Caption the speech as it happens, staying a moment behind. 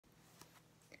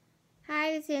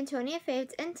Hi, this is Antonia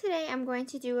Faves, and today I'm going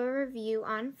to do a review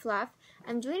on Fluff.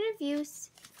 I'm doing reviews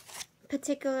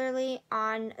particularly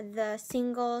on the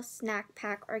Single Snack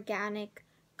Pack Organic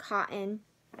Cotton,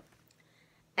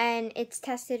 and it's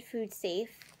tested food safe.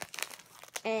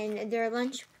 And their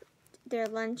lunch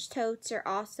totes are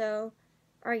also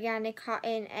organic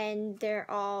cotton, and they're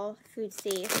all food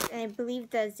safe. And I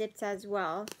believe the zips as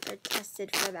well are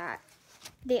tested for that.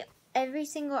 Every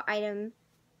single item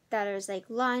that is like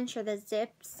lunch or the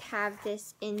zips have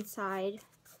this inside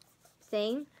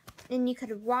thing, and you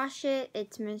could wash it. I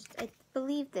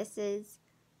believe this is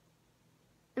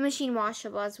machine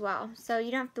washable as well, so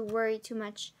you don't have to worry too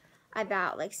much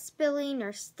about like spilling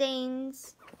or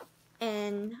stains,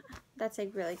 and that's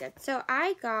like really good. So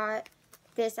I got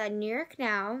this at New York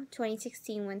Now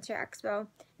 2016 Winter Expo,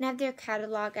 and I have their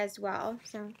catalog as well,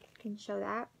 so I can show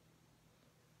that.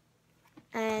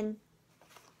 And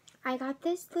I got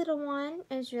this little one.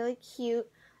 It was really cute.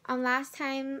 Last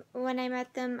time when I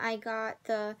met them, I got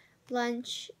the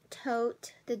lunch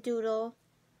tote, the doodle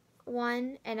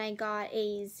one, and I got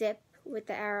a zip with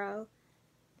the arrow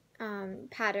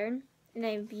pattern, and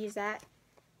I used that.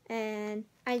 And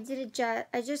I just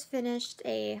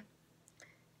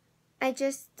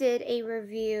did a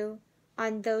review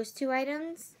on those two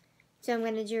items, so I'm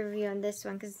gonna do a review on this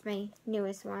one because it's my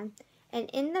newest one.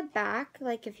 And in the back,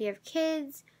 like if you have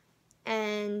kids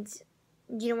and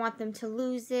you don't want them to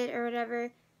lose it or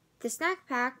whatever, the snack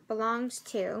pack belongs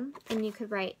to, and you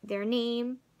could write their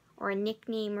name or a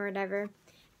nickname or whatever.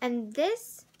 And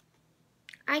this,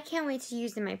 I can't wait to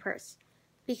use in my purse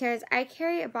because I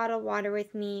carry a bottle of water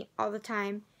with me all the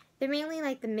time. They're mainly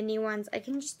like the mini ones. I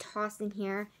can just toss in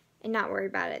here and not worry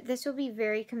about it. This will be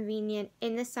very convenient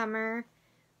in the summer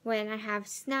when I have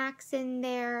snacks in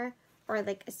there or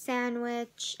like a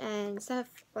sandwich and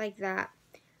stuff like that.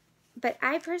 But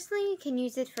I personally can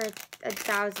use it for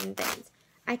 1,000 things.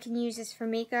 I can use this for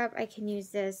makeup. I can use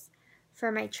this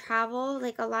for my travel.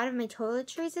 Like a lot of my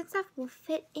toiletries and stuff will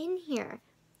fit in here.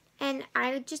 And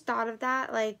I just thought of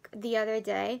that like the other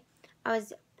day. I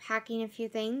was packing a few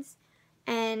things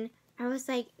and I was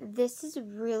like, this is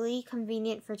really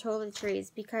convenient for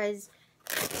toiletries because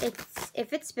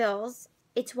if it spills,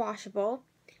 it's washable.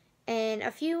 And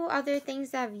a few other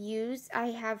things that I've used, I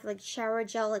have like shower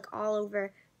gel like all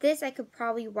over. This I could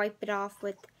probably wipe it off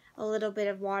with a little bit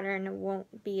of water and it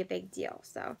won't be a big deal.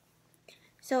 So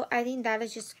I think that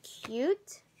is just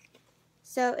cute.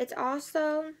 So it's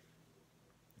also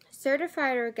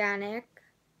certified organic,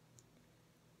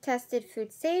 tested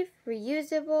food safe,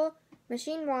 reusable,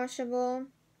 machine washable,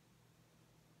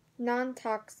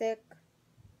 non-toxic.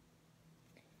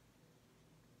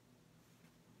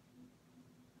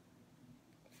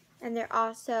 And they're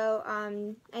also,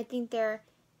 I think they're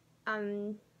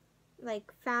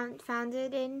like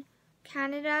founded in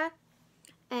Canada,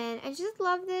 and I just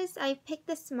love this. I picked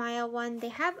the Smile one. They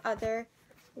have other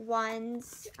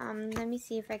ones. Let me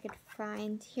see if I could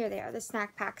find, here they are, the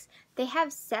snack packs. They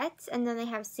have sets and then they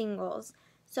have singles.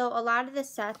 So a lot of the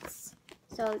sets,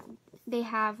 so they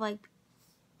have like,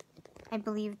 I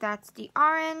believe that's the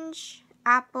orange,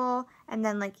 apple, and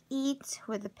then like eat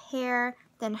with a pear,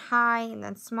 then high, and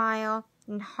then smile,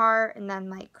 and heart, and then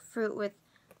like fruit with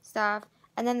stuff.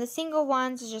 And then the single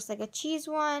ones is just like a cheese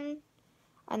one,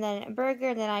 and then a burger,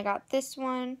 and then I got this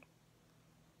one,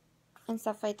 and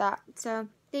stuff like that. So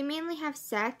they mainly have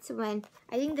sets, when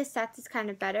I think the sets is kind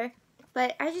of better.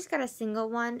 But I just got a single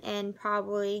one, and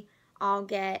probably I'll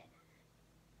get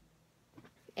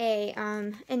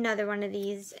another one of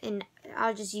these, and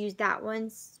I'll just use that one,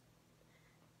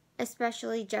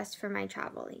 especially just for my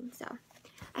traveling. So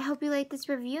I hope you like this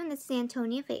review, and this is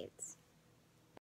Antonia Faves.